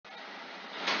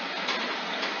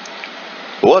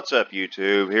What's up,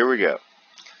 YouTube? Here we go.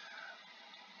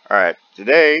 Alright,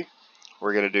 today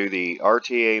we're going to do the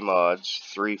RTA MODS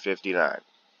 359.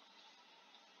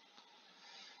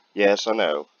 Yes, I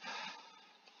know.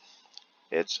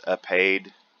 It's a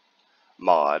paid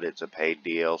mod, it's a paid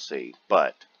DLC,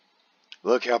 but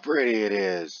look how pretty it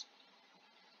is.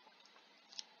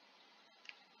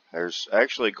 There's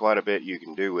actually quite a bit you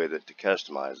can do with it to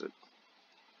customize it.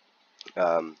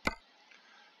 I'm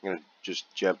going to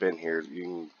just jump in here.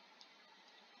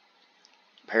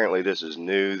 Apparently this is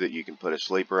new, that you can put a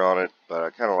sleeper on it, but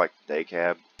I kind of like the day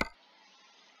cab.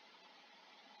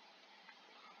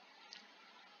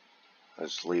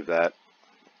 Let's leave that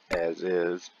as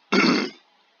is.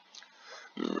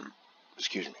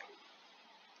 Excuse me.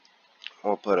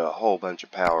 We'll put a whole bunch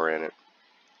of power in it.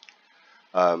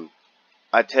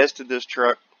 I tested this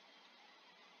truck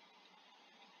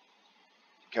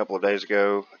a couple of days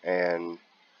ago, and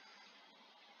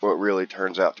what really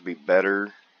turns out to be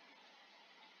better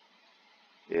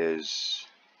is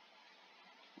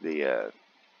the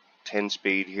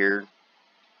 10-speed here.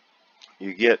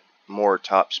 You get more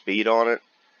top speed on it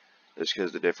just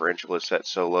because the differential is set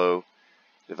so low.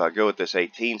 If I go with this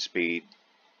 18-speed,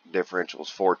 differential is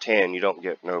 410, you don't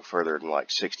get no further than like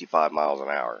 65 miles an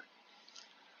hour.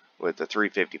 With the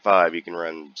 355, you can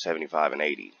run 75 and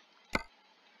 80.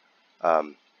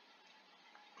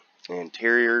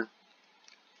 Interior,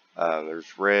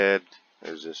 there's red,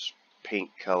 there's this pink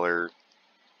color,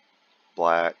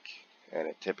 black, and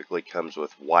it typically comes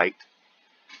with white.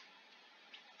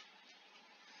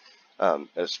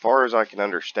 As far as I can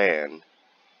understand,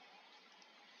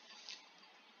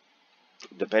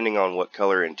 depending on what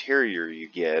color interior you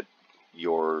get,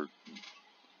 your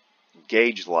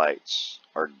gauge lights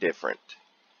are different.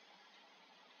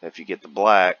 If you get the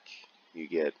black, you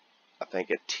get, I think,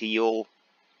 a teal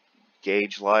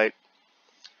gauge light,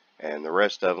 and the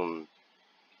rest of them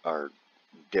are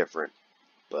different,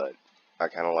 but I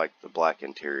kind of like the black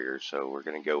interior, so we're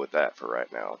going to go with that for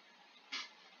right now.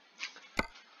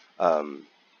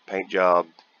 Paint job,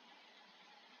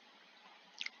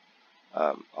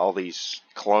 all these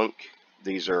clunk,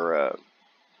 these are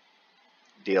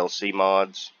DLC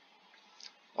mods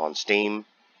on Steam.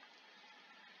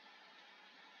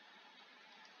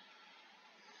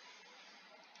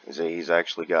 He's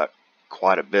actually got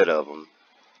quite a bit of them,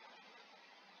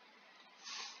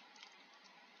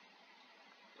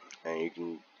 and you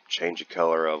can change the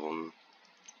color of them.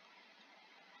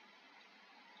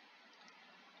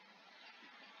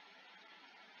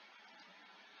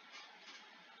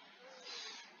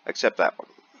 Except that one.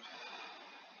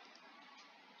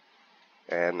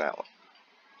 And that one.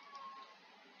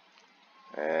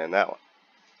 And that one.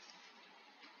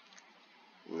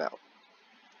 And that one.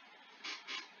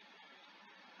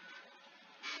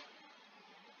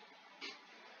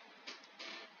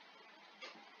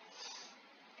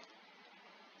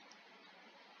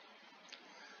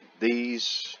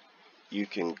 These, you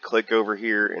can click over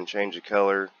here and change the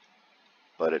color,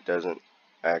 but it doesn't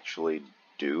actually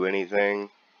do anything.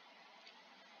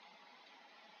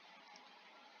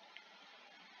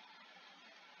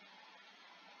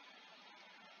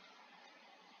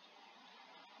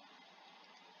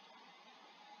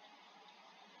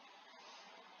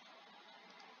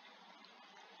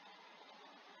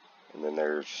 And then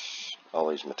there's all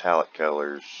these metallic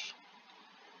colors.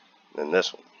 And then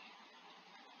this one.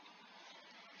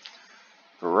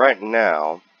 For right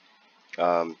now,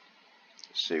 let's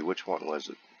see, which one was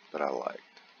it that I liked?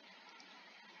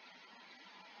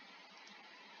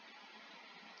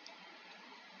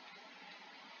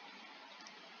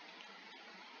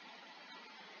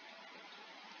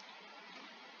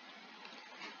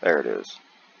 There it is.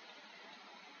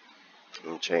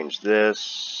 Let me change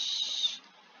this.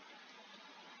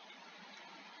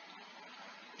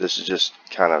 This is just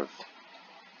kind of,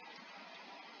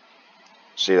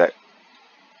 see that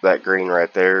green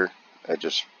right there? It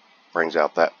just brings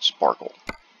out that sparkle.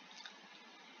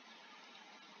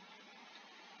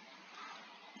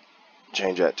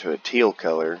 Change that to a teal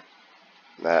color.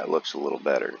 That looks a little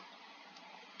better.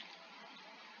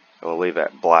 And we'll leave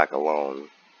that black alone,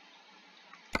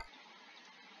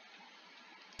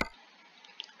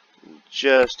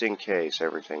 just in case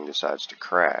everything decides to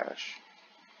crash.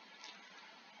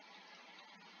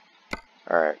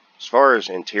 Alright, as far as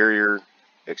interior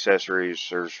accessories,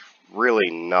 there's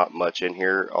really not much in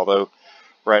here, although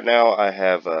right now I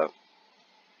have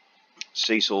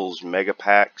Cecil's Mega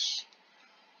Packs,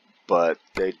 but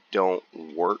they don't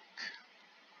work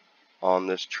on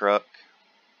this truck.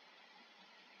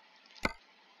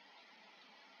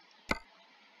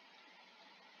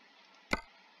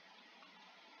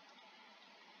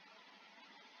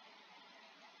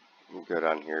 Go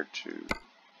down here to,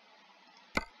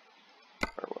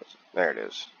 where was it? There it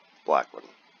is, black one.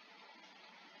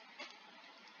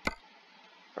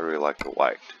 I really like the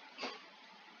white.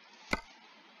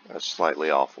 That's slightly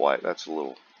off white. That's a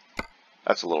little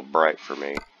bright for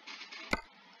me.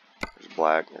 There's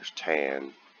black, there's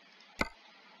tan.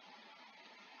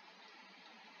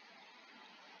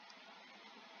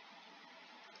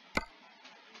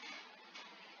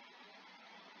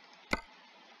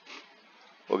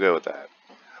 We'll go with that.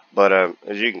 But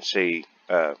as you can see,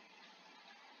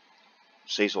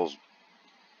 Cecil's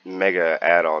Mega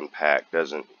add-on pack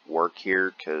doesn't work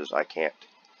here because I can't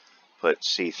put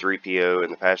C3PO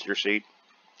in the passenger seat.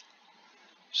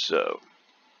 So,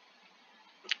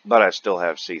 but I still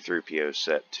have C3PO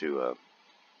set to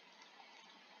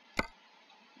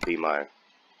be my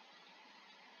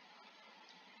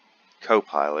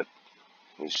co-pilot.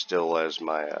 He's still as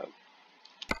my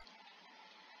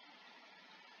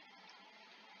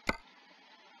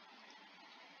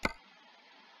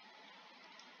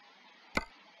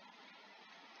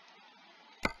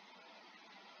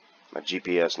my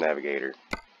GPS navigator.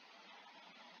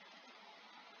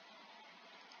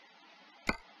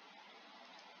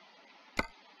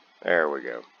 There we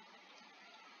go.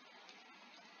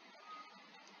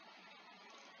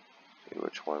 See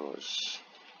which one was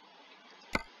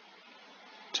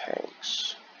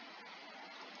tanks.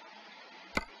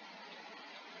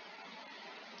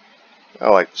 I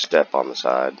like the step on the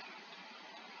side.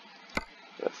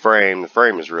 The frame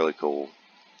is really cool.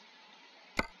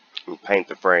 You can paint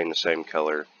the frame the same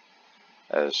color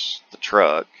as the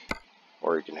truck,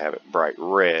 or you can have it bright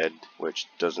red, which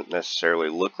doesn't necessarily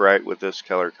look right with this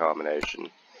color combination.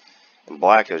 And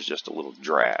black is just a little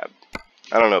drab.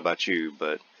 I don't know about you,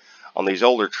 but on these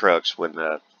older trucks, when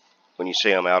you see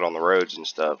them out on the roads and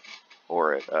stuff,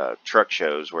 or at truck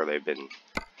shows where they've been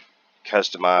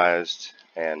customized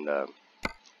and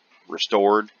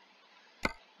restored,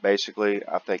 basically,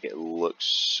 I think it looks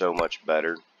so much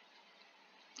better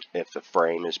if the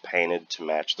frame is painted to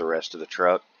match the rest of the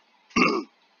truck.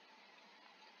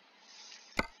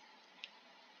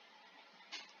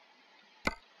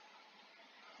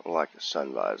 Like a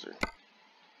sun visor.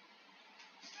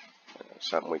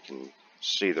 Something we can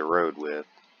see the road with.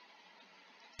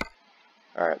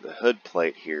 Alright, the hood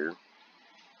plate here.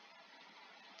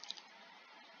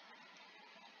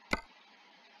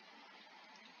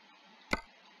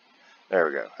 There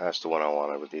we go. That's the one I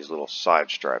wanted with these little side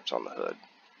stripes on the hood.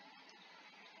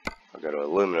 I'll go to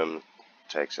aluminum,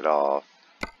 takes it off.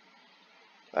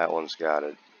 That one's got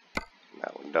it.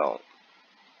 That one don't.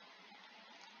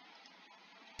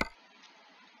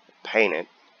 Paint it,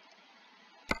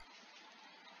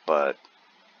 but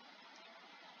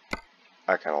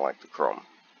I kind of like the chrome.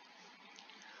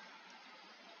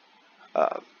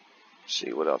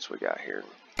 See what else we got here.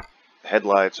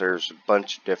 Headlights, there's a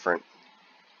bunch of different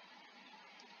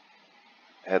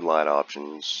headlight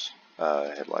options.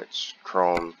 Headlights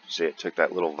chrome. See, it took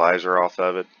that little visor off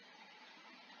of it.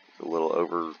 A little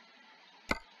over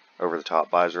the top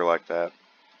visor like that.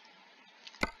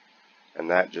 And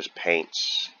that just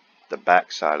paints the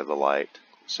back side of the light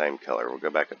the same color. We'll go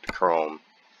back up to chrome.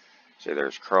 See,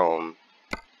 there's chrome.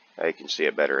 Now you can see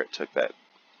it better. It took that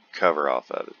cover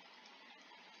off of it.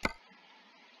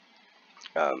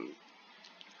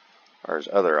 There's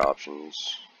other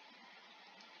options.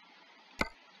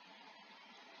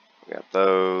 We got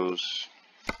those.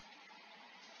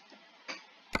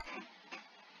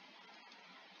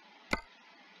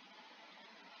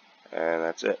 And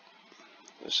that's it.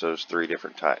 Just those three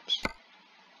different types.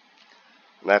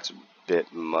 And that's a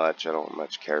bit much. I don't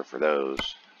much care for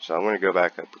those. So I'm going to go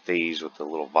back up with these with the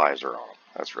little visor on.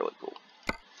 That's really cool.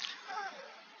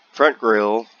 Front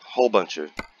grille, whole bunch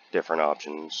of different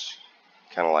options.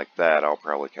 Kind of like that. I'll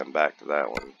probably come back to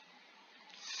that one.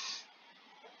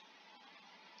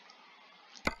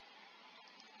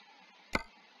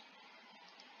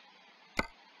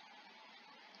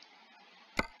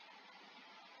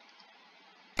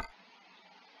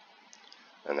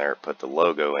 And there, put the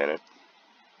logo in it.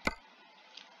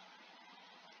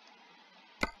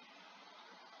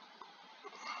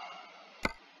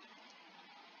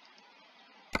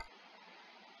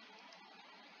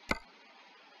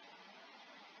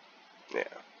 Yeah,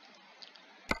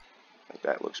 I think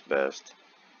that looks best.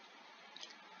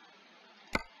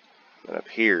 And up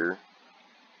here,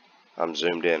 I'm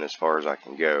zoomed in as far as I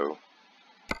can go.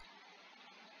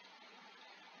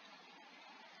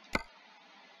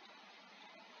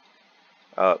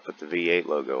 Put the V8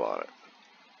 logo on it.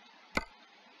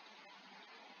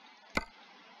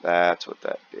 That's what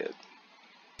that did.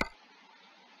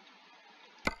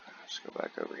 Let's go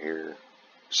back over here.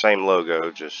 Same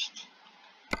logo, just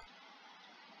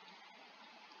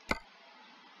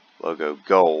logo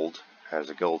gold, has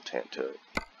a gold tint to it.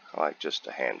 I like just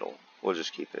a handle. We'll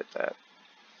just keep it at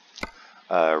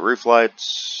that. Roof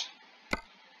lights.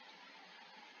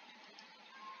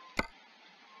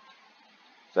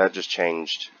 That just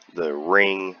changed the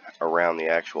ring around the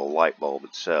actual light bulb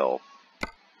itself.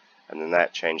 And then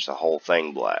that changed the whole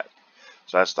thing black.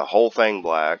 So that's the whole thing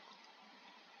black.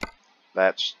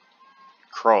 That's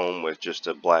chrome with just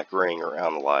a black ring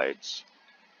around the lights.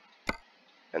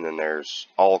 And then there's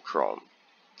all chrome.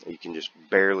 You can just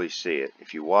barely see it.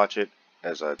 If you watch it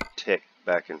as I tick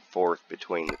back and forth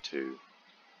between the two,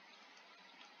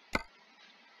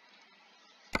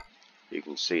 you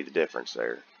can see the difference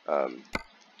there.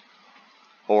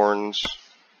 Horns,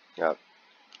 got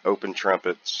open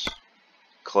trumpets,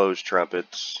 closed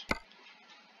trumpets,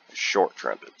 short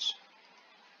trumpets.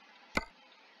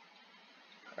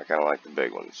 I kind of like the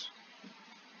big ones.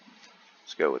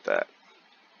 Let's go with that.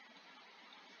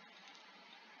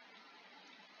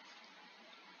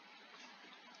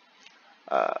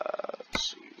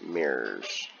 Let's see,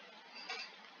 mirrors.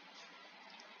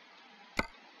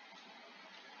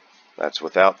 That's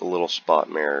without the little spot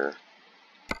mirror.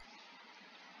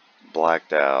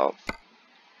 Blacked out.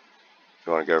 If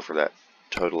you want to go for that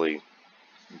totally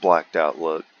blacked out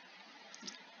look.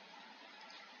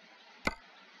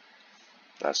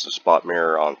 That's the spot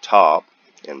mirror on top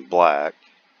in black.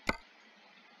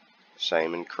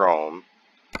 Same in chrome.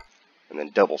 And then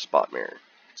double spot mirror.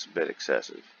 It's a bit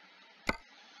excessive.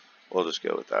 We'll just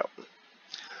go with that one.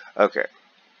 Okay.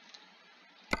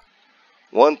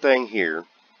 One thing here.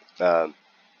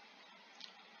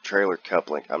 Trailer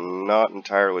coupling. I'm not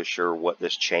entirely sure what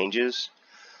this changes.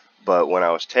 But when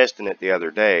I was testing it the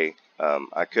other day,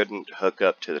 I couldn't hook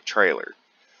up to the trailer.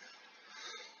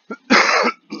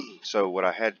 So what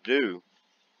I had to do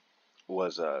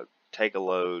was take a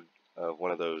load of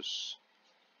one of those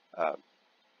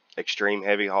extreme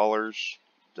heavy haulers,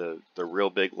 the real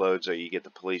big loads that you get the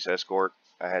police escort.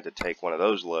 I had to take one of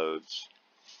those loads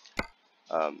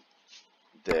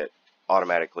that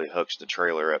automatically hooks the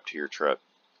trailer up to your truck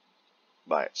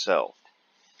by itself.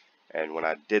 And when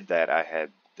I did that, I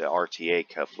had the RTA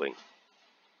coupling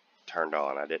turned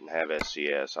on. I didn't have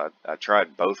SCS. I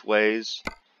tried both ways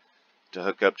to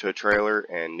hook up to a trailer,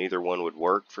 and neither one would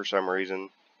work for some reason.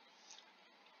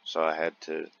 So I had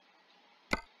to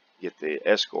get the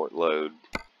escort load,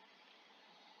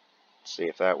 see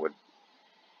if that would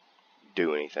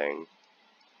do anything.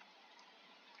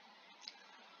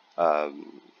 Let's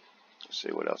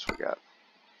see what else we got.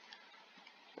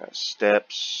 Got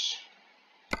steps.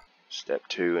 Step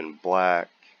 2 in black.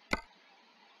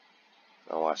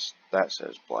 Oh, that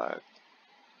says black.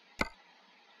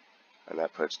 And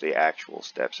that puts the actual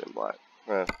steps in black.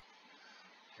 Kind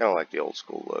of like the old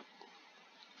school look.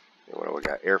 And what do we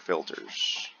got? Air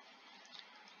filters.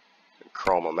 And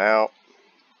chrome them out.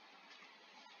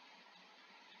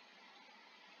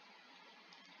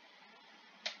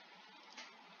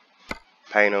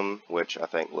 Paint them, which I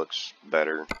think looks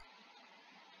better.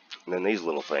 And then these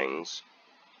little things.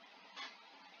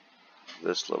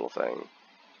 This little thing.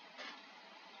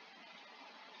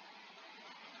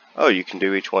 Oh, you can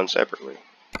do each one separately.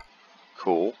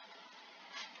 Cool.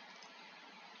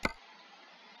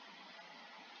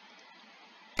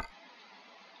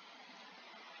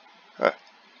 Huh.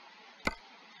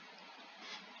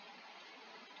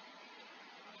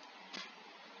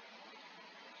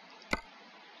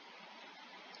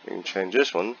 You can change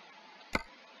this one.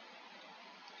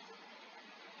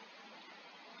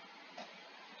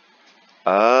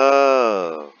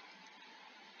 Oh.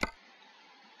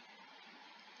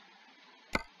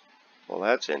 Well,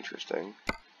 that's interesting.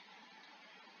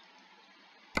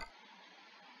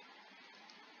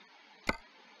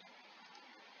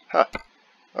 Huh.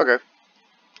 Okay.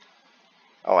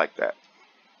 I like that.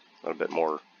 A little bit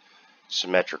more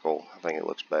symmetrical. I think it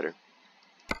looks better.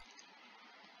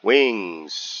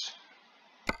 Wings.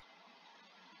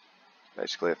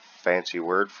 Basically a fancy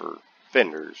word for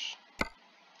fenders.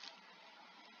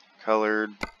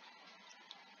 Colored.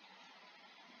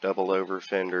 Double over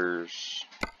fenders.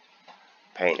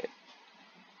 Painted.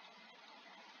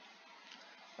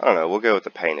 I don't know. We'll go with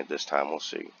the painted this time. We'll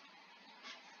see.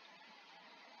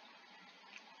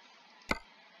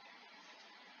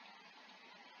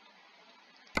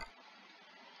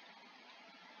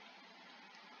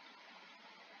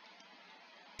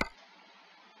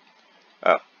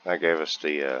 Oh, that gave us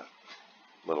the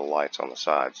little lights on the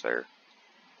sides there.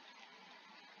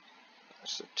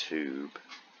 That's the tube.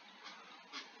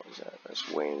 What is that?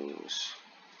 That's wings.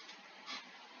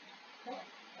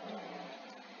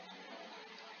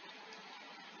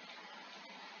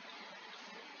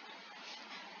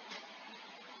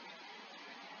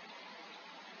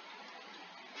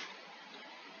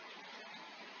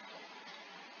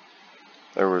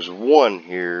 There was one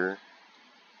here.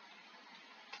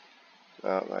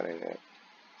 Oh, that ain't it.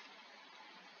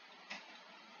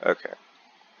 Okay.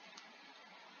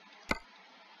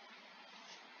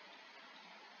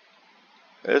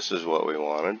 This is what we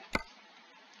wanted.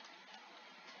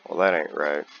 Well, that ain't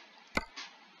right.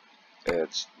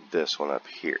 It's this one up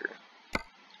here.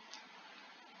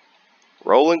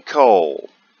 Rolling coal.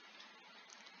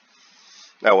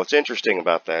 Now, what's interesting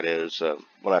about that is,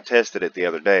 when I tested it the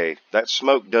other day, that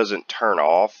smoke doesn't turn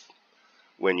off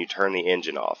when you turn the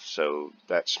engine off. So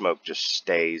that smoke just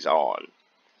stays on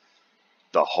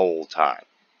the whole time.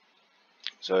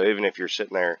 So even if you're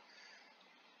sitting there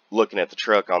looking at the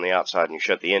truck on the outside and you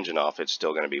shut the engine off, it's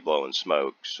still going to be blowing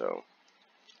smoke. So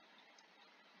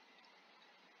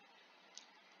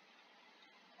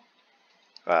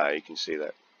you can see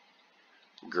that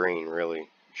green really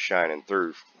shining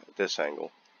through at this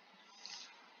angle.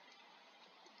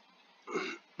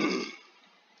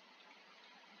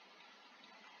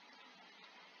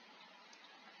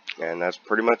 And that's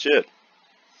pretty much it.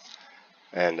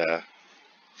 And I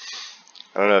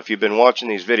don't know if you've been watching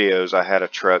these videos. I had a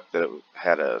truck that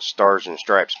had a Stars and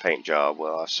Stripes paint job.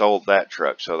 Well, I sold that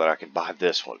truck so that I could buy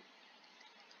this one.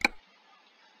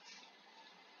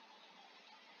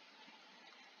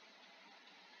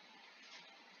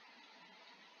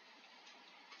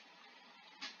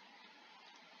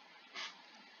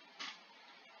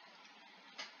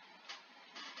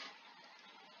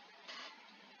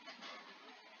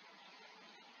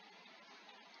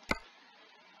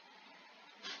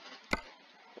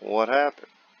 What happened?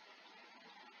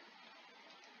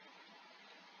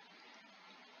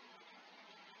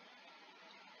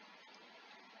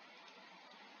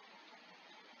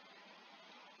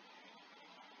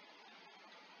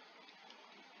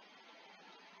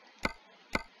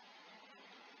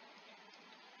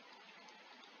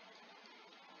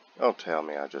 Don't tell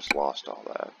me I just lost all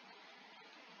that.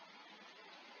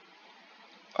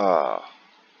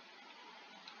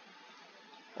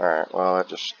 Alright, well, that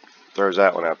just throws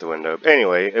that one out the window. But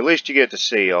anyway, at least you get to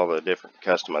see all the different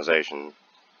customization.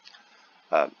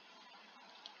 I'm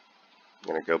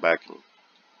going to go back and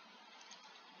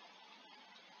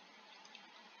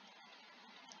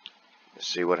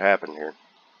see what happened here.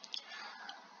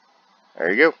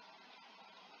 There you go.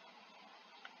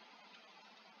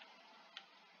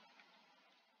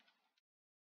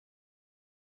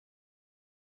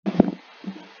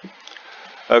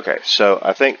 Okay, so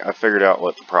I think I figured out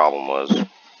what the problem was.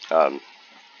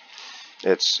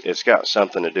 It's got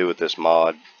something to do with this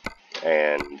mod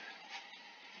and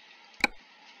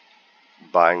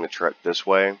buying the truck this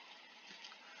way.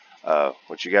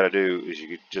 What you got to do is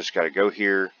you just got to go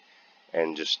here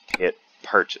and just hit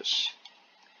purchase,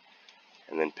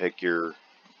 and then pick your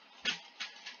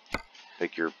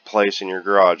place in your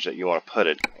garage that you want to put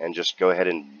it, and just go ahead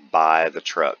and buy the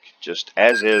truck just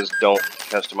as is. Don't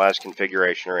customize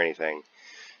configuration or anything,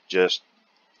 just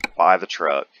buy the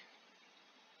truck,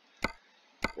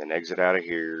 then exit out of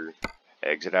here,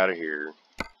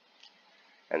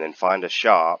 and then find a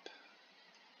shop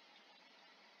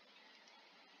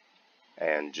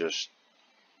and just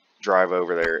drive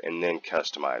over there and then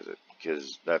customize it,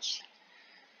 because that's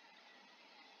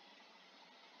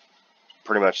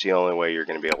pretty much the only way you're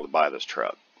going to be able to buy this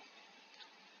truck.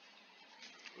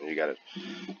 You got to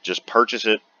just purchase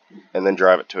it and then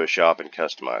drive it to a shop and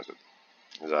customize it.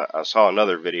 Because I saw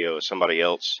another video of somebody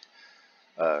else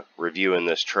reviewing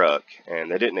this truck, and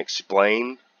they didn't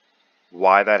explain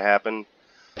why that happened.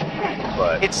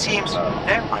 But it seems no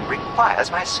one requires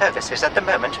my services at the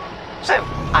moment, so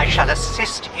I shall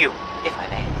assist you, if I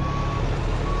may.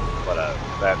 But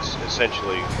that's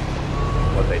essentially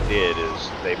what they did.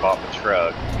 Is they bought the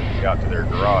truck, got to their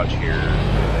garage here,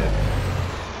 and then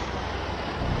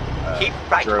keep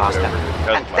right, drove master, it over to the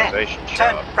customization and then shop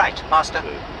turn right, master,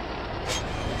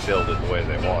 to build it the way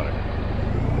they wanted.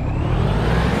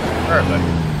 Alright, buddy.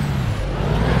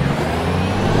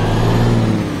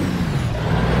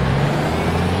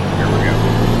 Here we go.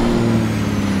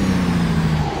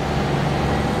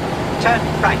 turn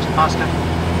right, master.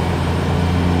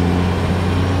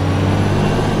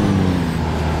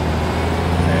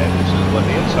 And this is what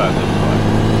the inside looks like.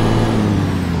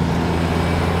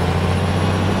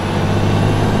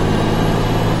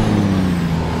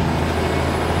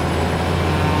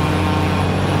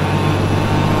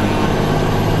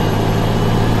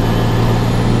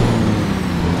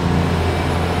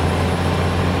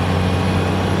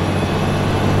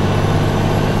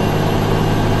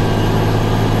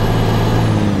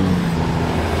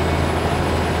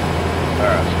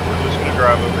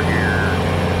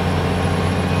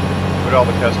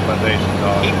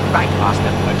 right, Master.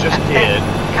 I just and did. Then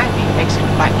kindly exit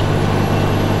right.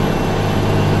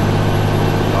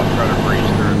 I'll try to breeze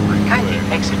through it pretty Kindly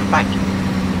quick. exit right.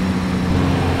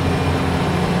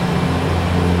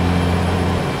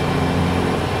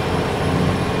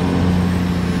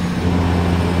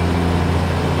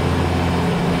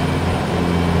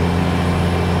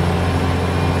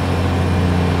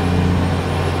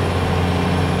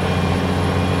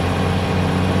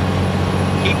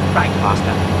 Keep right,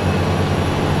 Master.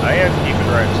 I am keeping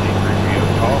right, C-3PO.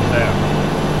 Calm down.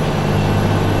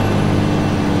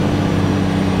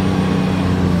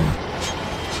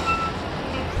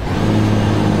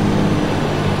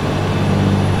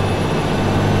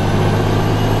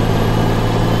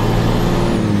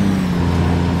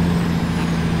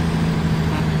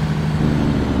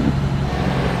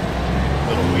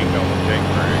 Little weak on the jake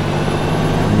brake.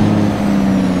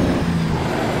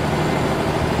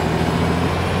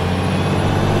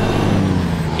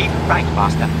 Keep right,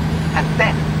 Master. And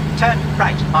then turn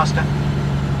right, Master.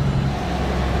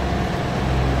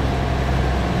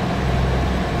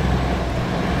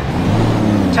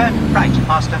 Turn right,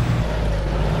 Master.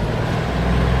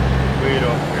 We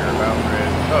don't care about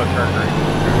red. Oh, turn green.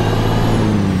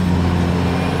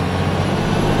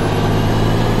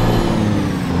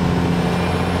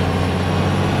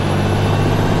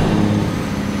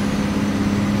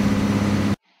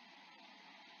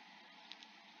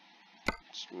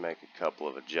 Let's make a couple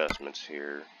of adjustments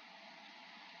here.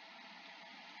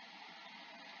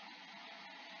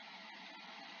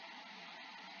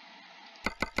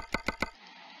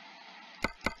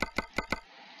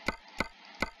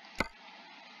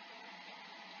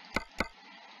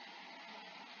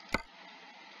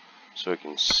 So we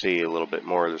can see a little bit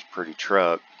more of this pretty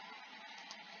truck.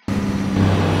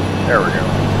 There we go.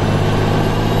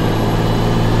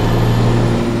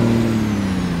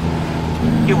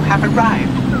 You have arrived.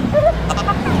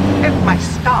 Oh, my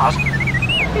stars.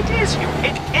 It is you.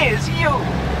 It is you.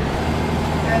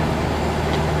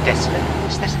 Destiny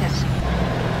is this.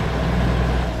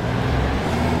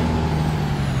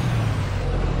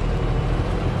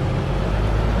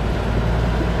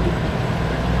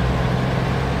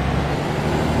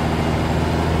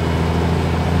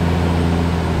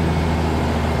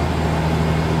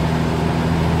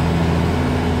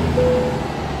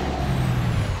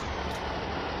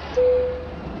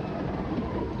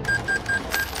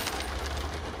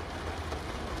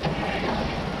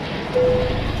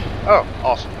 Oh,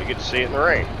 awesome. We get to see it in the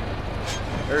rain.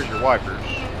 There's your wipers.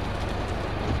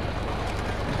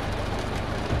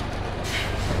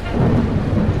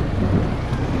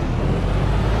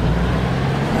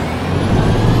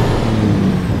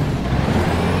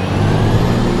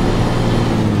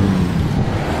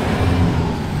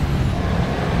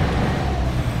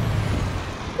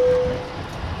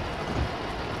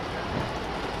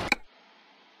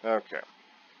 Okay.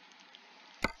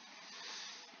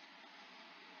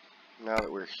 Now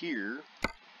that we're here,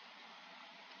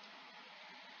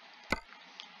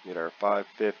 get our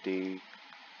 550.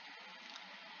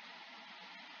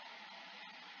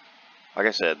 Like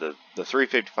I said, the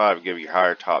 355 will give you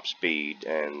higher top speed,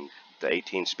 and the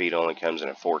 18 speed only comes in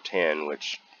at 410,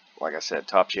 which, like I said,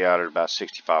 tops you out at about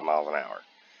 65 miles an hour.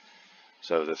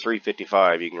 So the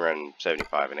 355, you can run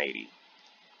 75 and 80.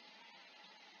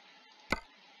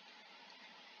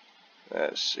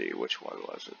 Let's see, which one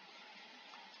was it?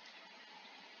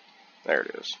 There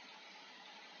it is.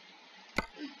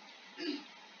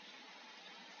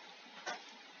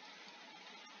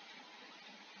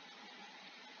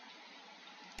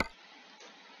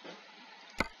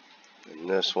 And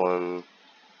this one,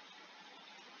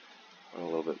 a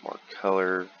little bit more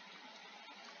color.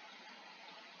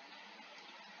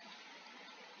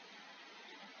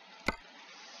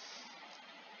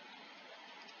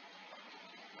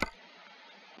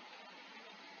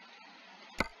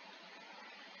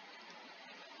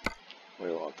 We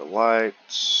want the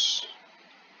lights.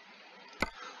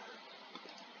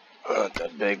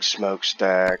 The big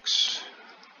smokestacks.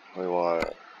 We want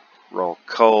to roll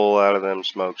coal out of them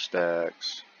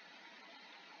smokestacks.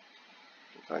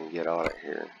 If I can get on it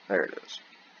here. There it is.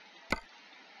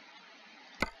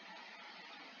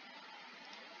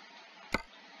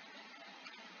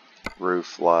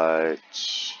 Roof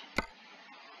lights.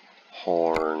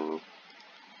 Horn.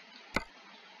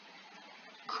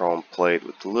 Chrome plate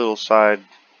with the little side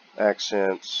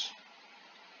accents.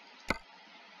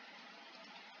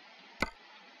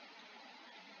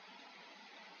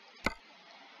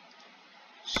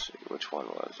 Let's see, which one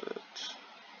was it?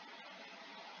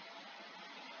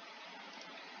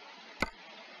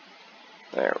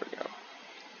 There we go.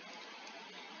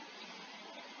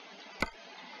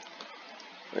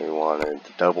 We wanted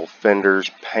the double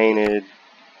fenders painted.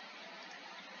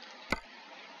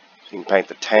 So you can paint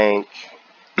the tank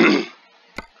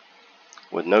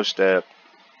with no step.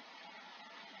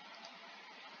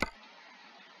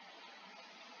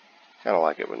 Kind of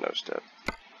like it with no step.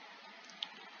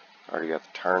 Already got the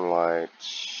turn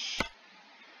lights.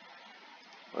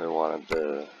 We wanted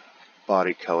the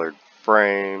body colored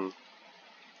frame.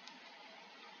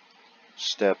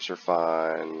 Steps are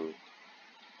fine.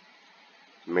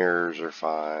 Mirrors are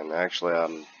fine. Actually,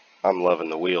 I'm loving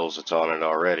the wheels that's on it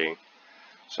already,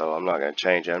 so I'm not going to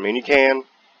change it. I mean, you can.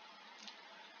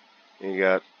 You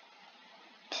got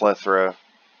plethora.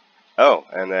 Oh,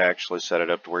 and they actually set it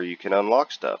up to where you can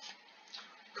unlock stuff.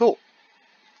 Cool.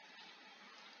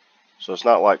 So it's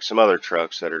not like some other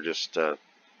trucks that are just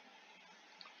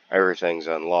everything's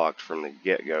unlocked from the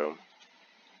get-go.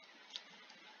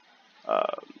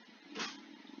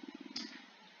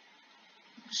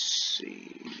 Let's see.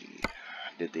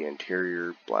 Did the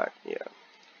interior black? Yeah.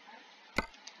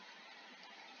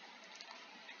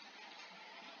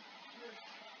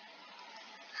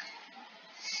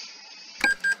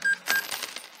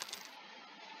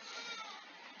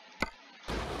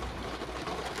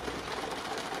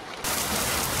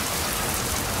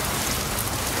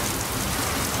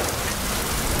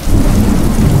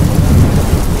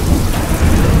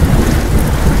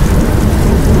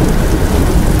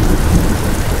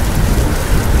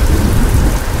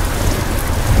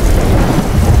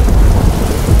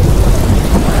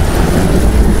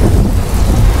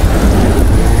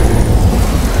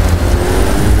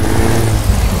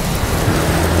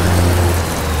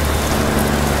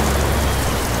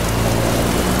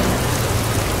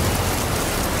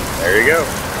 There you go.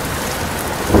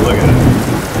 Look at it.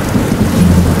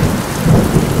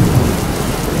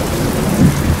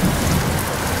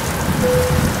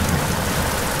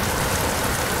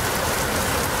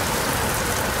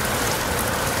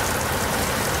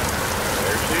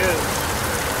 There she is.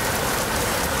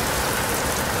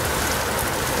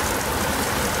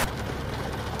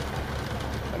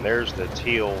 And there's the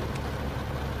teal.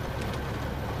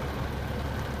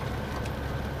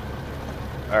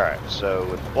 Alright, so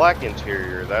with the black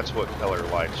interior, that's what color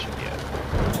lights you get.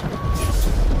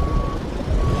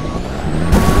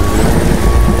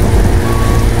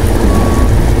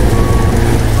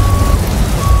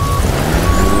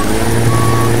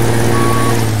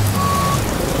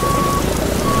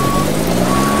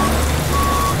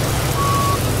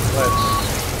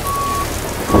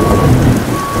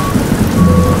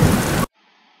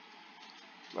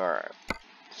 Alright,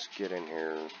 let's get in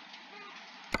here.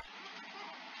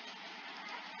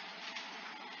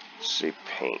 See,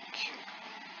 pink.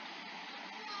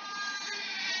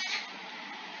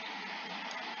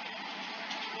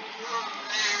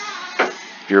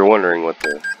 If you're wondering what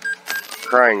the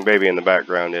crying baby in the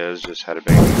background is, just had a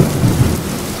baby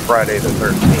Friday the 13th.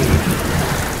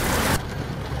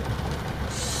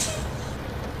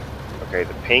 Okay,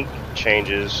 the pink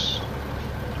changes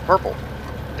to purple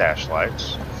dash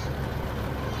lights.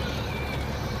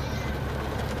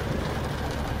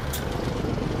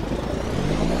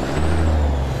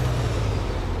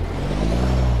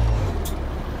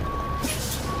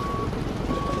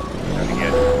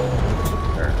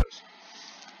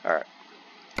 Alright.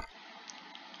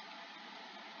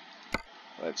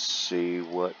 Let's see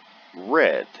what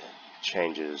red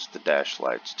changes the dash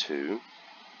lights to.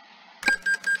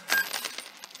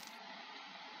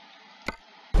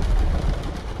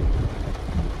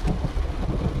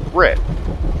 Red.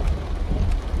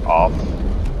 Off.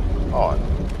 On.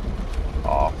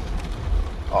 Off.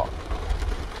 Off.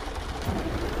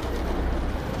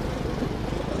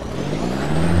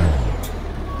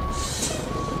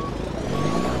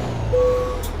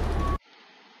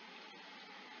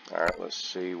 Alright, let's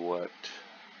see what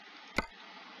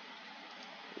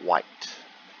white.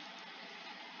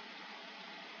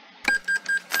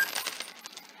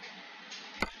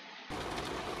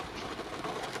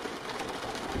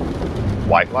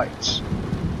 White lights.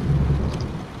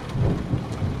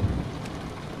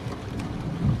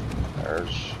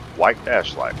 There's white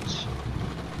dash lights.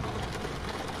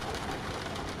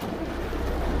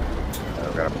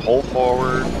 I've got to pull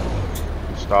forward,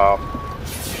 stop,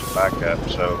 back up.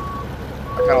 So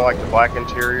I kind of like the black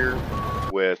interior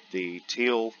with the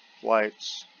teal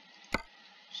lights.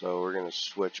 So we're going to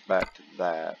switch back to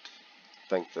that. I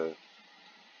think the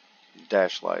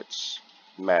dash lights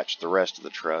match the rest of the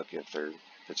truck if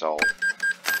it's all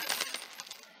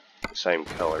the same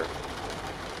color.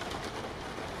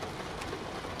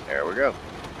 There we go.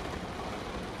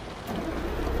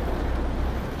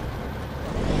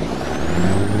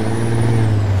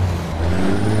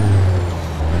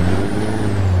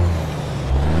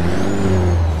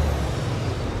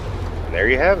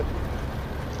 you have it.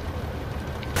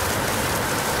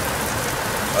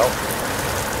 Well,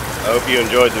 I hope you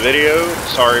enjoyed the video.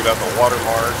 Sorry about the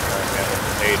watermark. I haven't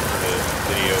paid for the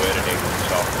video editing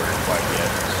software quite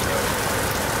yet, so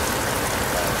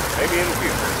maybe in the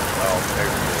future I'll pay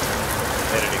for the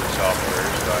editing software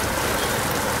so I can just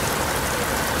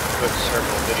put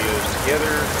several videos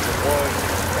together into one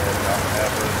and not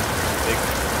have a big,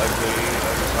 ugly,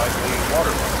 unsightly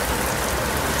watermark.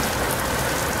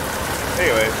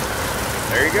 Anyway,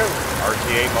 there you go.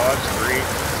 RTA MODS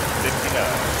 359.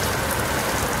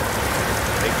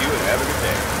 Thank you and have a good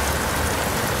day.